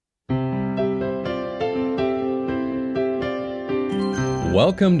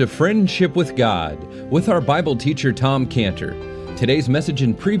Welcome to Friendship with God with our Bible teacher Tom Cantor. Today's message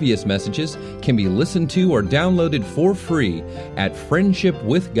and previous messages can be listened to or downloaded for free at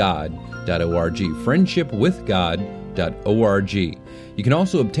friendshipwithgod.org, friendshipwithgod.org. You can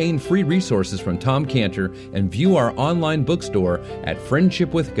also obtain free resources from Tom Cantor and view our online bookstore at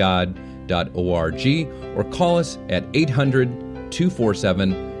friendshipwithgod.org or call us at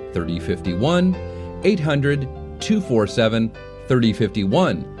 800-247-3051, 800-247-3051.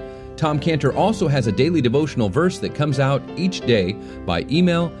 Tom Cantor also has a daily devotional verse that comes out each day by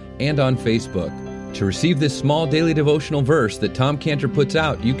email and on Facebook. To receive this small daily devotional verse that Tom Cantor puts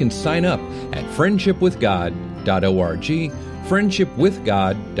out, you can sign up at friendshipwithgod.org,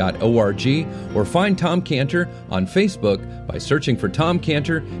 friendshipwithgod.org, or find Tom Cantor on Facebook by searching for Tom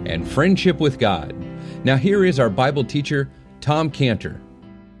Cantor and Friendship with God. Now here is our Bible teacher, Tom Cantor.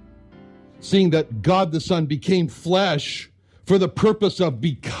 Seeing that God the Son became flesh for the purpose of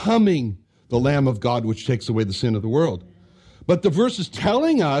becoming the Lamb of God, which takes away the sin of the world. But the verse is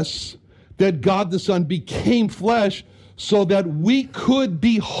telling us that God the Son became flesh so that we could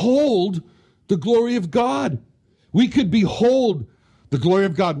behold the glory of God. We could behold the glory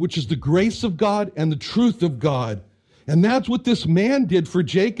of God, which is the grace of God and the truth of God. And that's what this man did for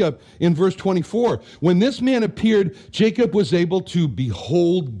Jacob in verse 24. When this man appeared, Jacob was able to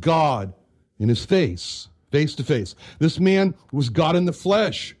behold God in his face to face. This man was God in the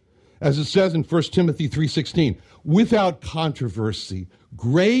flesh, as it says in 1 Timothy 3:16, without controversy.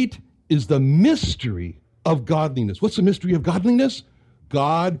 Great is the mystery of godliness. What's the mystery of godliness?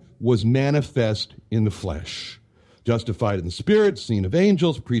 God was manifest in the flesh, justified in the Spirit, seen of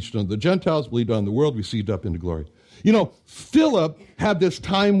angels, preached unto the Gentiles, believed on the world, received up into glory. You know, Philip had this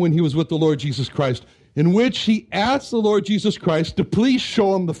time when he was with the Lord Jesus Christ in which he asked the Lord Jesus Christ to please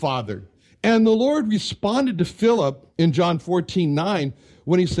show him the Father. And the Lord responded to Philip in John 14:9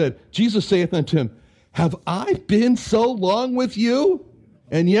 when he said, Jesus saith unto him, have I been so long with you?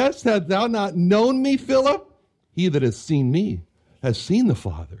 And yes, hast thou not known me, Philip? He that has seen me has seen the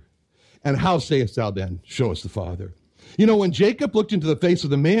Father. And how sayest thou then, show us the Father? You know, when Jacob looked into the face of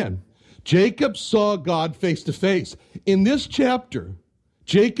the man, Jacob saw God face to face. In this chapter,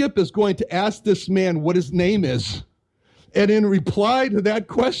 Jacob is going to ask this man what his name is. And in reply to that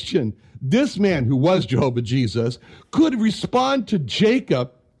question, this man, who was Jehovah Jesus, could respond to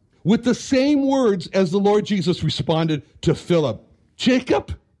Jacob with the same words as the Lord Jesus responded to Philip.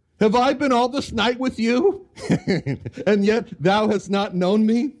 Jacob, have I been all this night with you? And yet thou hast not known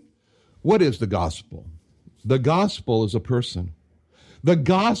me? What is the gospel? The gospel is a person. The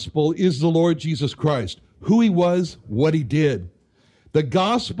gospel is the Lord Jesus Christ, who he was, what he did. The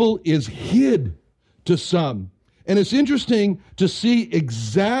gospel is hid to some. And it's interesting to see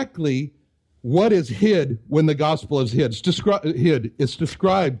exactly what is hid when the gospel is hid. It's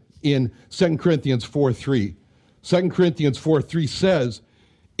described in 2 Corinthians 4:3. 2 Corinthians 4:3 says,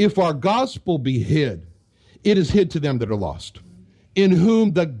 if our gospel be hid, it is hid to them that are lost, in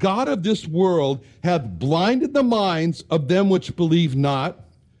whom the God of this world hath blinded the minds of them which believe not,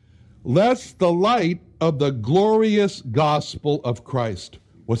 lest the light of the glorious gospel of Christ.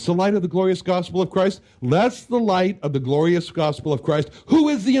 What's the light of the glorious gospel of Christ? Lest the light of the glorious gospel of Christ, who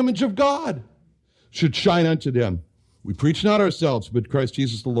is the image of God, should shine unto them. We preach not ourselves, but Christ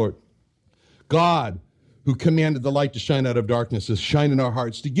Jesus the Lord. God, who commanded the light to shine out of darkness, is shine in our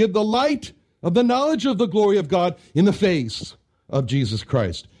hearts to give the light of the knowledge of the glory of God in the face of Jesus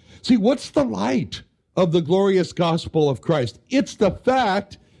Christ. See, what's the light of the glorious gospel of Christ? It's the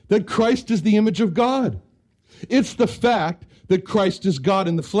fact that Christ is the image of God. It's the fact that Christ is God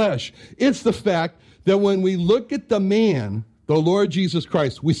in the flesh. It's the fact that when we look at the man, the Lord Jesus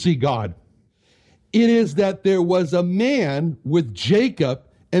Christ, we see God. It is that there was a man with Jacob,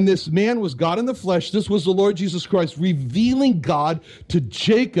 and this man was God in the flesh. This was the Lord Jesus Christ revealing God to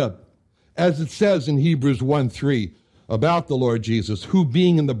Jacob, as it says in Hebrews 1:3 about the Lord Jesus, who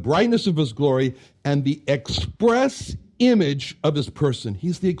being in the brightness of his glory and the express image of his person.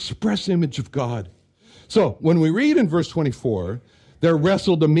 He's the express image of God. So when we read in verse 24, there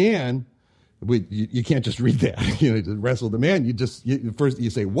wrestled a man. You can't just read that. You know, wrestled a man. First you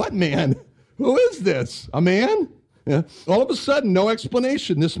say, what man? Who is this? A man? Yeah. All of a sudden, no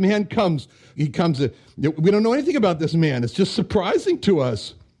explanation. This man comes. We don't know anything about this man. It's just surprising to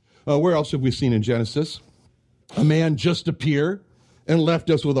us. Where else have we seen in Genesis? A man just appear and left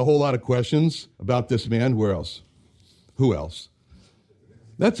us with a whole lot of questions about this man. Where else? Who else?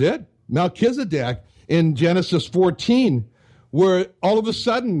 That's it. Melchizedek in Genesis 14, where all of a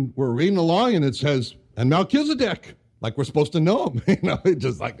sudden we're reading along and it says, and Melchizedek, like we're supposed to know him.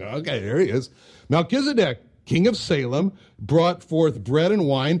 Just like, okay, here he is. Melchizedek, king of Salem, brought forth bread and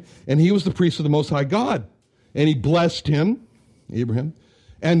wine, and he was the priest of the Most High God. And he blessed him, Abraham,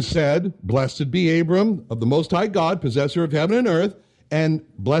 and said, Blessed be Abram of the Most High God, possessor of heaven and earth, and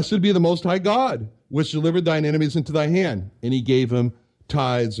blessed be the Most High God, which delivered thine enemies into thy hand. And he gave him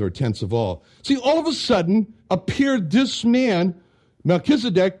tithes or tenths of all. See, all of a sudden appeared this man,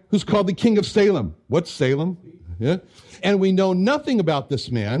 Melchizedek, who's called the king of Salem. What's Salem? Yeah. And we know nothing about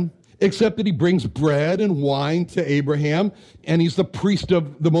this man except that he brings bread and wine to Abraham, and he's the priest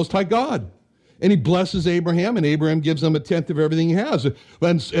of the Most High God. And he blesses Abraham, and Abraham gives him a tenth of everything he has.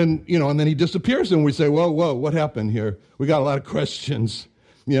 And then he disappears, and we say, whoa, what happened here? We got a lot of questions,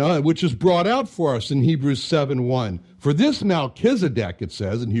 which is brought out for us in Hebrews 7:1. For this Melchizedek, it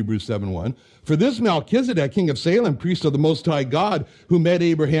says in Hebrews 7:1, for this Melchizedek, king of Salem, priest of the Most High God, who met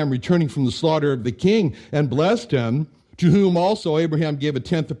Abraham returning from the slaughter of the king and blessed him, to whom also Abraham gave a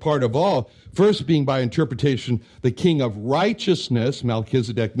tenth a part of all, first being by interpretation the king of righteousness.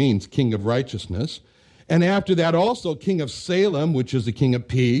 Melchizedek means king of righteousness. And after that also king of Salem, which is the king of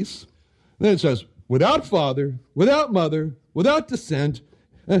peace. Then it says, without father, without mother, without descent,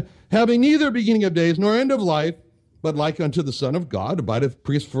 having neither beginning of days nor end of life, but like unto the Son of God, abideth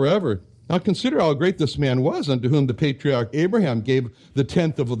priest forever. Now consider how great this man was, unto whom the patriarch Abraham gave the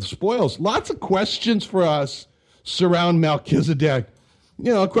tenth of the spoils. Lots of questions for us surround Melchizedek.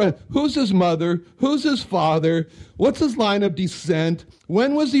 Who's his mother? Who's his father? What's his line of descent?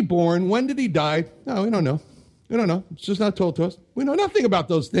 When was he born? When did he die? No, we don't know. We don't know. It's just not told to us. We know nothing about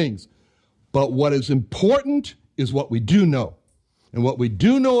those things. But what is important is what we do know. And what we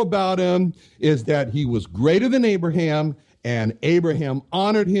do know about him is that he was greater than Abraham, and Abraham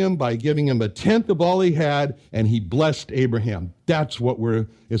honored him by giving him a tenth of all he had, and he blessed Abraham. That's what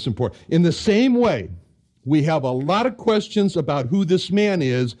is important. In the same way, we have a lot of questions about who this man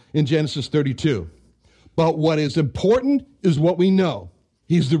is in Genesis 32. But what is important is what we know.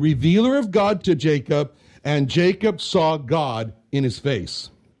 He's the revealer of God to Jacob, and Jacob saw God in his face.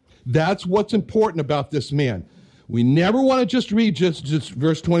 That's what's important about this man. We never want to just read just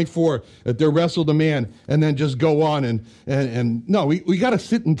verse 24, that there wrestled a man, and then just go on. And no, we got to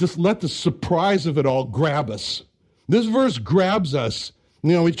sit and just let the surprise of it all grab us. This verse grabs us.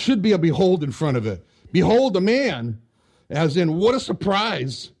 It should be a behold in front of it. Behold a man, as in, what a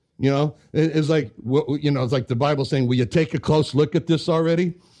surprise. It's like the Bible saying, will you take a close look at this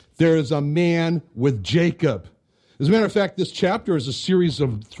already? There is a man with Jacob. As a matter of fact, this chapter is a series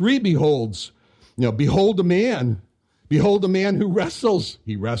of 3 beholds. Behold a man. Behold a man who wrestles.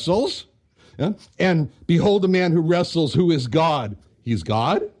 He wrestles. Yeah? And behold a man who wrestles, who is God. He's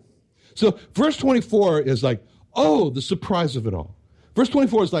God. So verse 24 is like, oh, the surprise of it all. Verse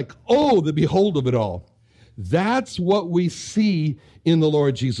 24 is like, oh, the behold of it all. That's what we see in the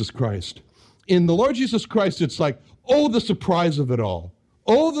Lord Jesus Christ. In the Lord Jesus Christ, it's like, oh, the surprise of it all.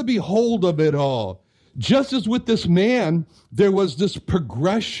 Oh, the behold of it all. Just as with this man, there was this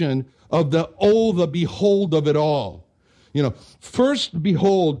progression of the behold of it all. First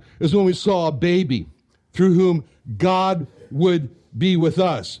behold is when we saw a baby through whom God would be with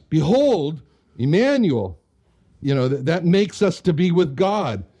us. Behold, Emmanuel. That makes us to be with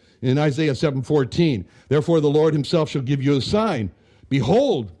God. In Isaiah 7:14, therefore the Lord himself shall give you a sign.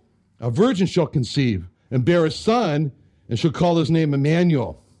 Behold, a virgin shall conceive and bear a son and shall call his name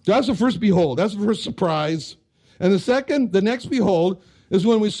Emmanuel. That's the first behold. That's the first surprise. And the next behold is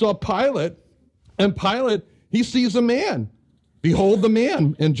when we saw Pilate. And Pilate, he sees a man. Behold the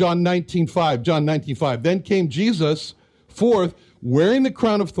man in John 19:5. Then came Jesus forth, wearing the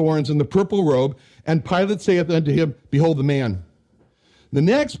crown of thorns and the purple robe, and Pilate saith unto him, behold the man. The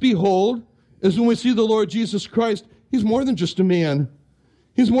next behold is when we see the Lord Jesus Christ. He's more than just a man.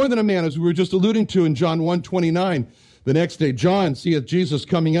 He's more than a man, as we were just alluding to in John 1:29. The next day, John seeth Jesus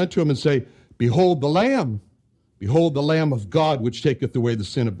coming unto him and say, behold the Lamb. Behold the Lamb of God, which taketh away the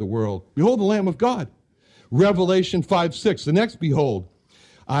sin of the world. Behold the Lamb of God. Revelation 5:6, the next behold.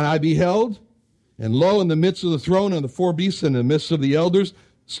 And I beheld, and lo, in the midst of the throne and the 4 beasts and in the midst of the elders,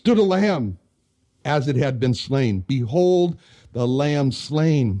 stood a lamb, as it had been slain. Behold the Lamb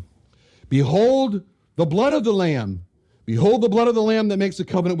slain. Behold the blood of the Lamb. Behold the blood of the Lamb that makes a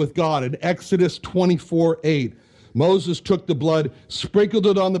covenant with God. In Exodus 24:8, Moses took the blood, sprinkled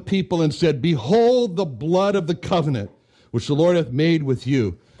it on the people, and said, behold the blood of the covenant, which the Lord hath made with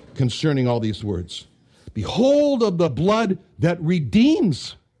you concerning all these words. Behold of the blood that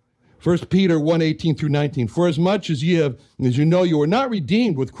redeems. 1 Peter 1:18-19. For as much as you know, you were not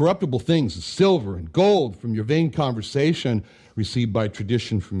redeemed with corruptible things, as silver and gold, from your vain conversation received by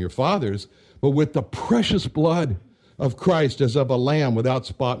tradition from your fathers, but with the precious blood of Christ, as of a lamb without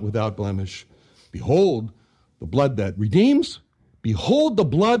spot, without blemish. Behold the blood that redeems. Behold the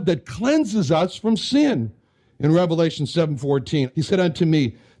blood that cleanses us from sin. In Revelation 7:14, he said unto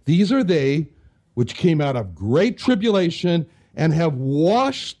me, these are they which came out of great tribulation and have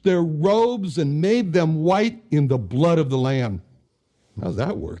washed their robes and made them white in the blood of the Lamb. How does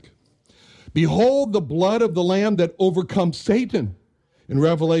that work? Behold the blood of the Lamb that overcomes Satan. In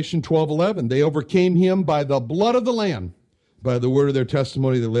Revelation 12:11, they overcame him by the blood of the Lamb, by the word of their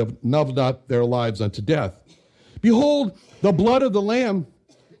testimony, they loved not their lives unto death. Behold the blood of the Lamb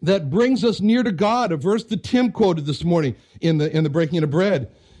that brings us near to God, a verse that Tim quoted this morning in the breaking of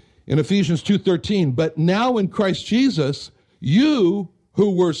bread in Ephesians 2:13. But now in Christ Jesus, you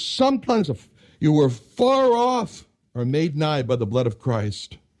who were sometimes you were far off are made nigh by the blood of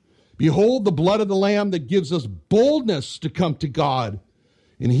Christ. Behold the blood of the Lamb that gives us boldness to come to God.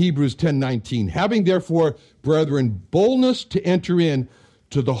 In Hebrews 10:19, having therefore, brethren, boldness to enter in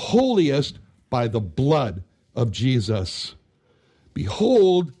to the holiest by the blood of Jesus.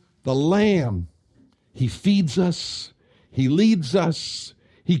 Behold the Lamb. He feeds us. He leads us.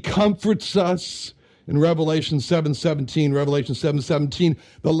 He comforts us. In Revelation 7:17,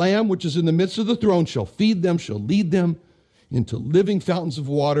 the Lamb which is in the midst of the throne shall feed them, shall lead them into living fountains of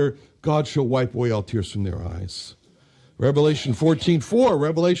water. God shall wipe away all tears from their eyes. Revelation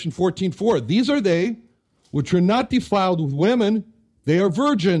 14:4, these are they which are not defiled with women, they are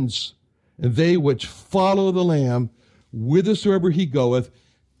virgins, and they which follow the Lamb whithersoever he goeth,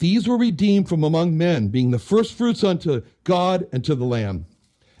 these were redeemed from among men, being the firstfruits unto God and to the Lamb.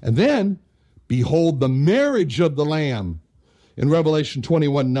 And then, behold the marriage of the Lamb. In Revelation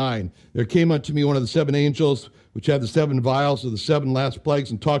 21:9, there came unto me one of the seven angels, which had the seven vials of the seven last plagues,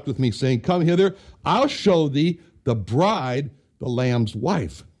 and talked with me, saying, come hither, I'll show thee the bride, the Lamb's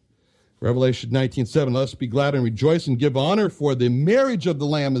wife. Revelation 19:7, let us be glad and rejoice and give honor, for the marriage of the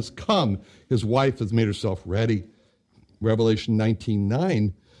Lamb is come. His wife has made herself ready. Revelation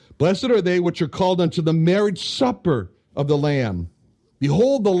 19:9, blessed are they which are called unto the marriage supper of the Lamb.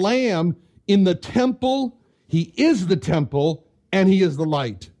 Behold the Lamb in the temple. He is the temple, and he is the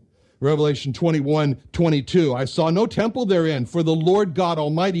light. Revelation 21:22, I saw no temple therein, for the Lord God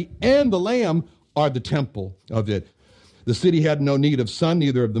Almighty and the Lamb are the temple of it. The city had no need of sun,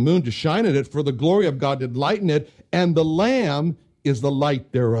 neither of the moon to shine in it, for the glory of God did lighten it, and the Lamb is the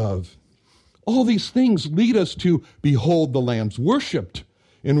light thereof. All these things lead us to behold the Lamb's worshipped.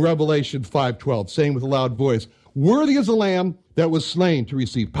 In Revelation 5:12, saying with a loud voice, worthy is the Lamb that was slain to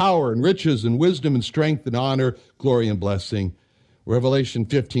receive power and riches and wisdom and strength and honor, glory and blessing. Revelation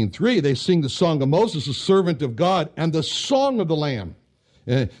 15:3, they sing the song of Moses, the servant of God, and the song of the Lamb,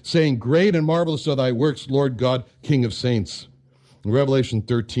 saying, great and marvelous are thy works, Lord God, King of saints. In Revelation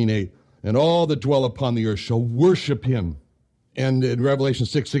 13:8, and all that dwell upon the earth shall worship him. And in Revelation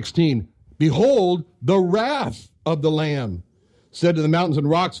 6:16, behold, the wrath of the Lamb said to the mountains and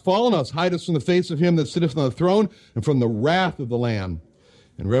rocks, fall on us, hide us from the face of him that sitteth on the throne, and from the wrath of the Lamb.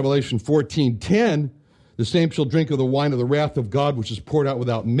 In Revelation 14:10, the same shall drink of the wine of the wrath of God, which is poured out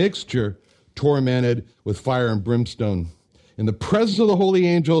without mixture, tormented with fire and brimstone, in the presence of the holy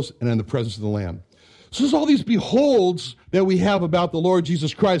angels and in the presence of the Lamb. So there's all these beholds that we have about the Lord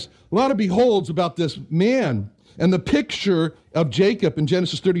Jesus Christ. A lot of beholds about this man. And the picture of Jacob in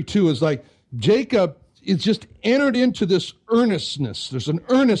Genesis 32 is like Jacob is just entered into this earnestness. There's an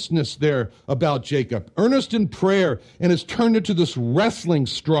earnestness there about Jacob, earnest in prayer, and has turned into this wrestling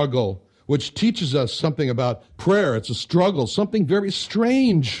struggle, which teaches us something about prayer. It's a struggle, something very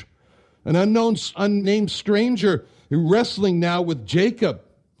strange. An unknown, unnamed stranger wrestling now with Jacob.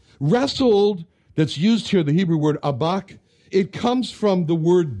 Wrestled, that's used here, the Hebrew word abak, it comes from the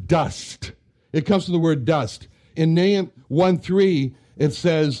word dust. It comes from the word dust. In Nahum 1:3, it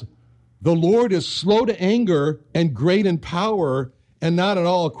says, the Lord is slow to anger and great in power, and not at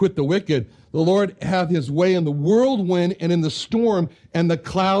all acquit the wicked. The Lord hath his way in the whirlwind and in the storm, and the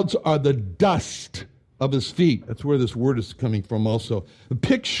clouds are the dust of his feet. That's where this word is coming from also. The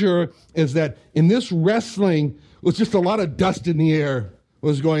picture is that in this wrestling, it was just a lot of dust in the air. What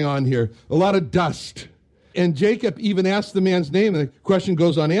was going on here? A lot of dust. And Jacob even asked the man's name, and the question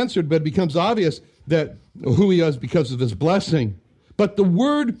goes unanswered, but it becomes obvious that who he is because of his blessing. But the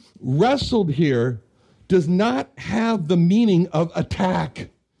word wrestled here does not have the meaning of attack.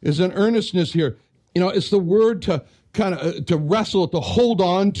 There's an earnestness here. You know, it's the word to kind of to wrestle, to hold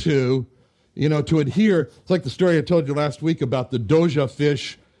on to, you know, to adhere. It's like the story I told you last week about the doja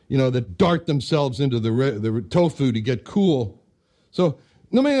fish, you know, that dart themselves into the tofu to get cool. So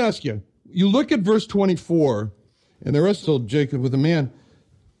let me ask you, you look at verse 24, and they wrestled Jacob with a man.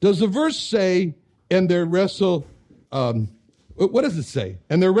 Does the verse say, and they wrestle, What does it say?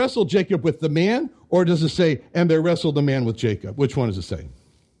 And there wrestled Jacob with the man, or does it say, and there wrestled the man with Jacob? Which one does it say?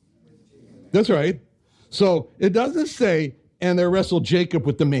 That's right. So it doesn't say, and there wrestled Jacob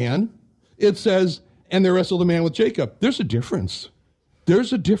with the man. It says, and there wrestled the man with Jacob. There's a difference.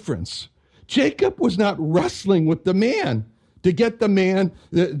 There's a difference. Jacob was not wrestling with the man to get the man.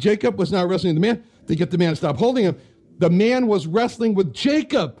 Jacob was not wrestling with the man to get the man to stop holding him. The man was wrestling with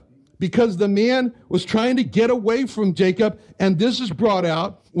Jacob because the man was trying to get away from Jacob. And this is brought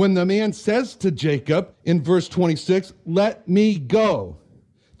out when the man says to Jacob in verse 26, let me go.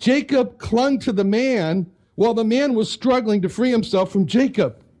 Jacob clung to the man while the man was struggling to free himself from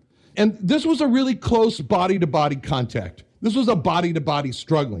Jacob. And this was a really close body-to-body contact. This was a body-to-body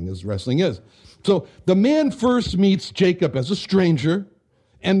struggling, as wrestling is. So the man first meets Jacob as a stranger,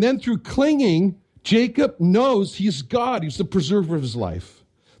 and then through clinging, Jacob knows he's God. He's the preserver of his life.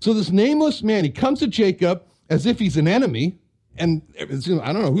 So this nameless man, he comes to Jacob as if he's an enemy, and I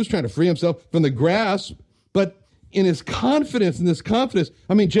don't know who's trying to free himself from the grasp, but in this confidence,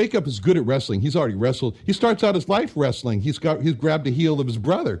 I mean, Jacob is good at wrestling. He's already wrestled. He starts out his life wrestling. He's grabbed the heel of his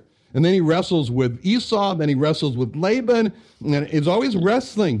brother. And then he wrestles with Esau, then he wrestles with Laban, and it's always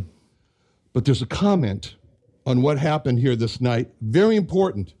wrestling. But there's a comment on what happened here this night, very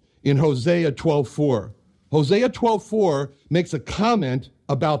important, in Hosea 12:4. Hosea 12:4 makes a comment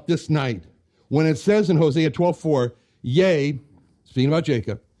about this night. When it says in Hosea 12:4, yea, speaking about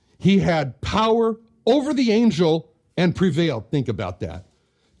Jacob, he had power over the angel and prevailed. Think about that.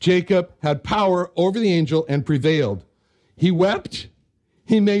 Jacob had power over the angel and prevailed. He wept.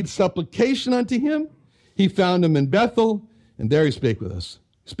 He made supplication unto him. He found him in Bethel, and there he spake with us.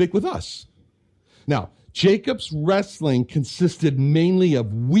 Spake with us. Now, Jacob's wrestling consisted mainly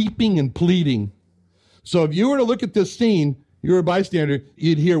of weeping and pleading. So if you were to look at this scene, you were a bystander,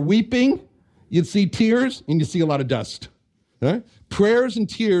 you'd hear weeping, you'd see tears, and you'd see a lot of dust. Right? Prayers and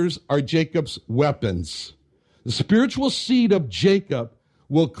tears are Jacob's weapons. The spiritual seed of Jacob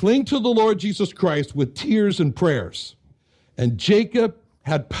will cling to the Lord Jesus Christ with tears and prayers. And Jacob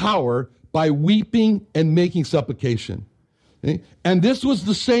had power by weeping and making supplication. Okay? And this was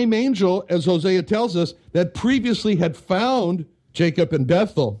the same angel, as Hosea tells us, that previously had found Jacob in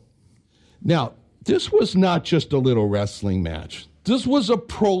Bethel. Now, this was not just a little wrestling match. This was a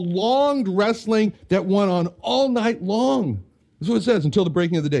prolonged wrestling that went on all night long. That's what it says, until the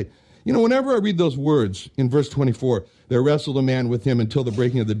breaking of the day. You know, whenever I read those words in verse 24, there wrestled a man with him until the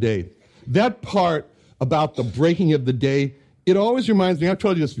breaking of the day. That part about the breaking of the day, it always reminds me, I've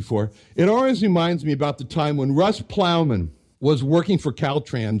told you this before, it always reminds me about the time when Russ Plowman was working for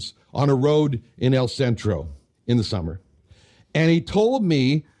Caltrans on a road in El Centro in the summer. And he told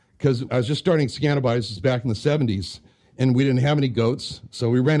me, because I was just starting Scantibodies, this is back in the 70s, and we didn't have any goats, so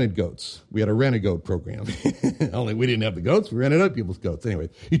we rented goats. We had a rent-a-goat program. Only we didn't have the goats, we rented other people's goats. Anyway,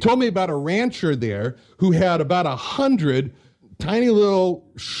 he told me about a rancher there who had about 100 tiny little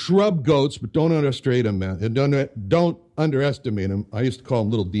shrub goats, but don't underestimate them, man. Don't underestimate them. I used to call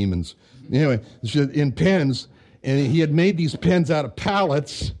them little demons. Anyway, in pens, and he had made these pens out of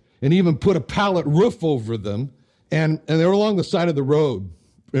pallets and even put a pallet roof over them, and they were along the side of the road.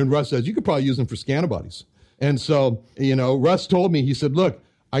 And Russ says, you could probably use them for Scantibodies. And so, you know, Russ told me, he said, look,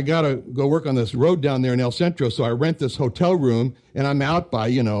 I got to go work on this road down there in El Centro, so I rent this hotel room, and I'm out by,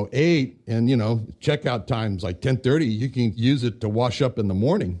 8, and, checkout time's like 10:30. You can use it to wash up in the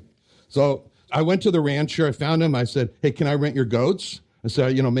morning. So I went to the rancher. I found him. I said, hey, can I rent your goats? I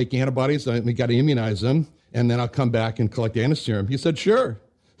said, make antibodies. We got to immunize them, and then I'll come back and collect antiserum. He said, sure.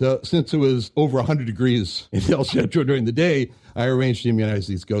 So since it was over 100 degrees in El Centro during the day, I arranged to immunize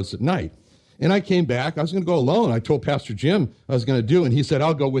these goats at night. And I came back. I was going to go alone. I told Pastor Jim I was going to do, and he said,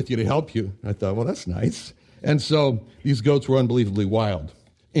 I'll go with you to help you. I thought, well, that's nice. And so these goats were unbelievably wild.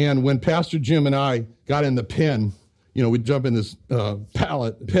 And when Pastor Jim and I got in the pen, we'd jump in this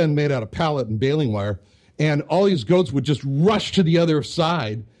pen made out of pallet and baling wire, and all these goats would just rush to the other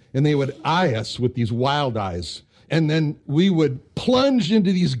side, and they would eye us with these wild eyes. And then we would plunge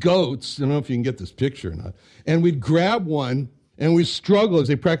into these goats. I don't know if you can get this picture or not. And we'd grab one, and we'd struggle as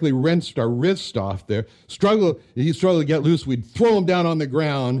they practically wrenched our wrist off there. He struggled to get loose. We'd throw him down on the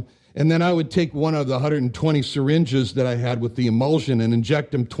ground, and then I would take one of the 120 syringes that I had with the emulsion and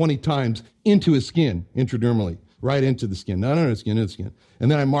inject him 20 times into his skin, intradermally, right into the skin, not under the skin, into the skin.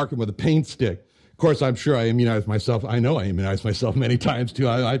 And then I mark him with a paint stick. Of course, I'm sure I immunized myself. I know I immunized myself many times, too.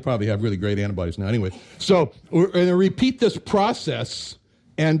 I probably have really great antibodies now. Anyway, so we're going to repeat this process,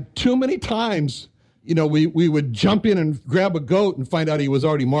 and too many times, we would jump in and grab a goat and find out he was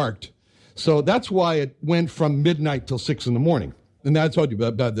already marked. So that's why it went from midnight till 6 in the morning. And I told you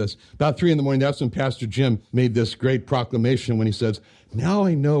about this. About 3 a.m, that's when Pastor Jim made this great proclamation when he says, now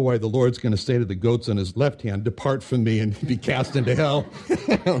I know why the Lord's going to say to the goats on his left hand, depart from me and be cast into hell.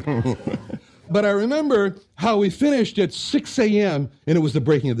 But I remember how we finished at 6 a.m. and it was the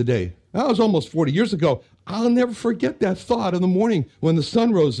breaking of the day. That was almost 40 years ago. I'll never forget that thought in the morning when the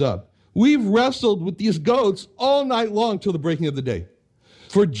sun rose up. We've wrestled with these goats all night long till the breaking of the day.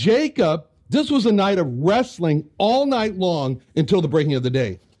 For Jacob, this was a night of wrestling all night long until the breaking of the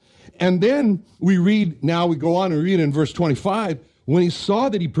day. And then we go on and read in verse 25, when he saw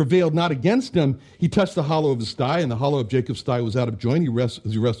that he prevailed not against him, he touched the hollow of his thigh, and the hollow of Jacob's thigh was out of joint. He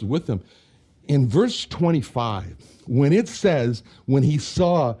wrestled with him. In verse 25, when it says, when he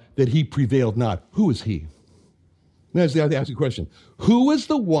saw that he prevailed not, who is he? I have to ask you a question. Who is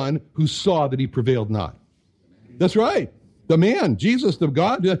the one who saw that he prevailed not? That's right. The man, Jesus, the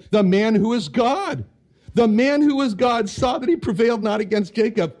God, the man who is God. The man who is God saw that he prevailed not against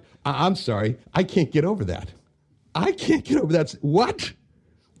Jacob. I'm sorry, I can't get over that. I can't get over that. What?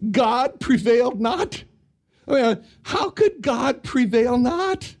 God prevailed not? I mean, how could God prevail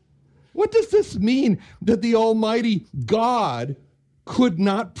not? What does this mean that the Almighty God could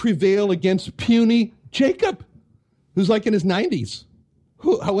not prevail against puny Jacob, who's like in his 90s?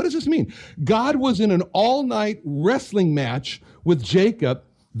 What does this mean? God was in an all-night wrestling match with Jacob.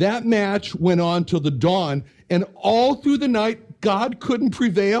 That match went on till the dawn, and all through the night, God couldn't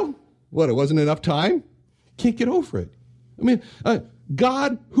prevail. What, it wasn't enough time? Can't get over it. I mean,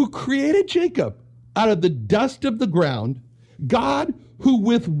 God who created Jacob out of the dust of the ground, God who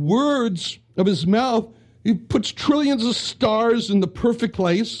with words of his mouth, he puts trillions of stars in the perfect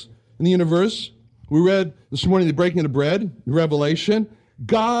place in the universe. We read this morning the breaking of the bread, in Revelation.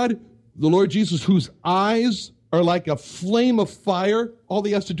 God, the Lord Jesus, whose eyes are like a flame of fire. All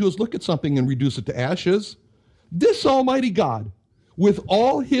he has to do is look at something and reduce it to ashes. This Almighty God, with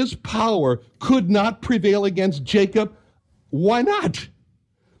all his power, could not prevail against Jacob. Why not?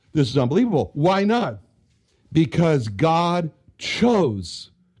 This is unbelievable. Why not? Because God chose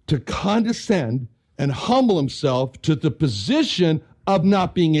to condescend and humble himself to the position of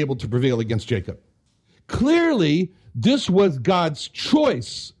not being able to prevail against Jacob. Clearly, this was God's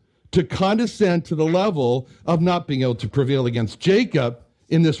choice to condescend to the level of not being able to prevail against Jacob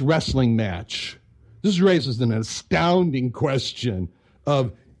in this wrestling match. This raises an astounding question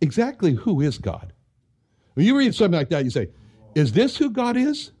of exactly who is God? When you read something like that, you say, is this who God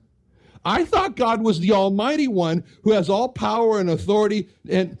is? I thought God was the Almighty One who has all power and authority.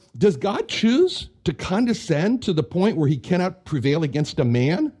 And does God choose to condescend to the point where he cannot prevail against a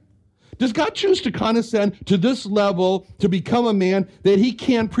man? Does God choose to condescend to this level to become a man that he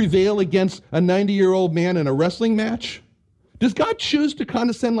can't prevail against a 90-year-old man in a wrestling match? Does God choose to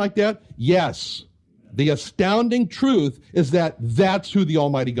condescend like that? Yes. The astounding truth is that that's who the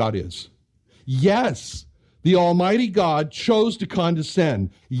Almighty God is. Yes, the Almighty God chose to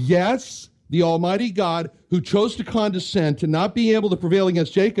condescend. Yes, the Almighty God who chose to condescend to not be able to prevail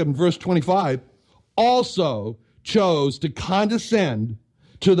against Jacob in verse 25 also chose to condescend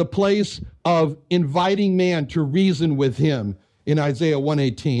to the place of inviting man to reason with him in Isaiah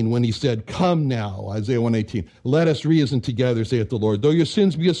 1:18 when he said, come now, Isaiah 1:18, let us reason together, saith the Lord. Though your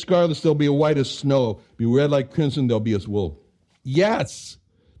sins be as scarlet, they'll be as white as snow. Be red like crimson, they'll be as wool. Yes,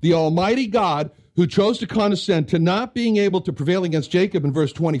 the Almighty God who chose to condescend to not being able to prevail against Jacob in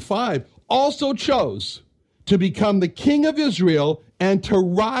verse 25 also chose to become the king of Israel and to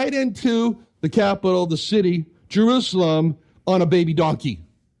ride into the capital, the city, Jerusalem, on a baby donkey.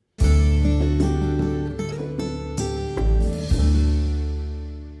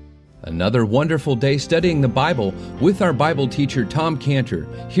 Another wonderful day studying the Bible with our Bible teacher, Tom Cantor,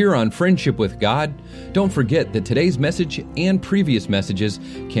 here on Friendship with God. Don't forget that today's message and previous messages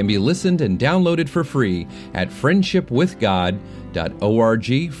can be listened and downloaded for free at friendshipwithgod.org,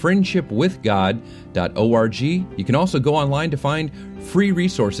 friendshipwithgod.org. You can also go online to find free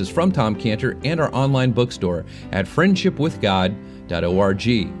resources from Tom Cantor and our online bookstore at friendshipwithgod.org.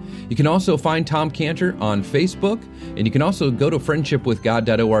 You can also find Tom Cantor on Facebook, and you can also go to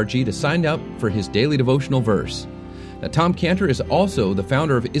friendshipwithgod.org to sign up for his daily devotional verse. Now, Tom Cantor is also the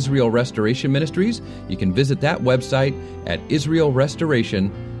founder of Israel Restoration Ministries. You can visit that website at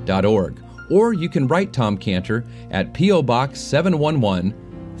israelrestoration.org. Or you can write Tom Cantor at P.O. Box 711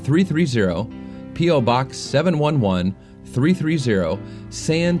 330, P.O. Box 711 330,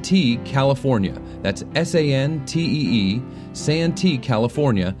 Santee, California. That's Santee, Santee,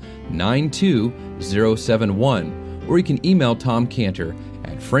 California, 92071. Or you can email Tom Cantor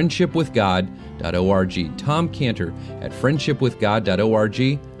at friendshipwithgod.org. Tom Cantor at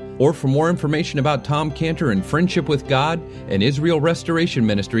friendshipwithgod.org. Or for more information about Tom Cantor and Friendship with God and Israel Restoration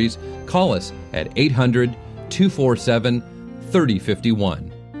Ministries, call us at 800-247-3051.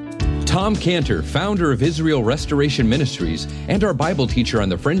 Tom Cantor, founder of Israel Restoration Ministries and our Bible teacher on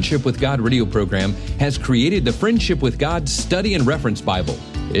the Friendship with God radio program, has created the Friendship with God Study and Reference Bible.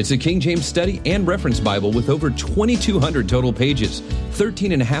 It's a King James Study and Reference Bible with over 2,200 total pages,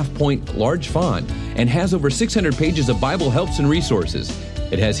 13.5-point large font, and has over 600 pages of Bible helps and resources.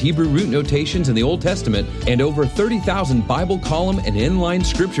 It has Hebrew root notations in the Old Testament and over 30,000 Bible column and inline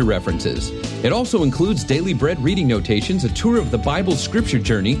scripture references. It also includes daily bread reading notations, a tour of the Bible scripture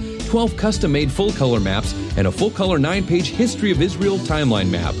journey, 12 custom-made full-color maps, and a full-color 9-page History of Israel timeline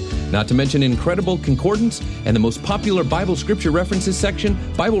map. Not to mention incredible concordance and the most popular Bible scripture references section,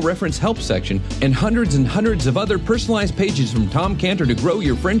 Bible reference help section, and hundreds of other personalized pages from Tom Cantor to grow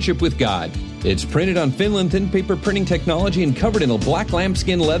your friendship with God. It's printed on Finland thin paper printing technology and covered in a black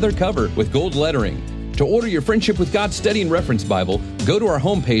lambskin leather cover with gold lettering. To order your Friendship with God Study and Reference Bible, go to our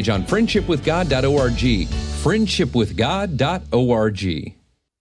homepage on friendshipwithgod.org, friendshipwithgod.org.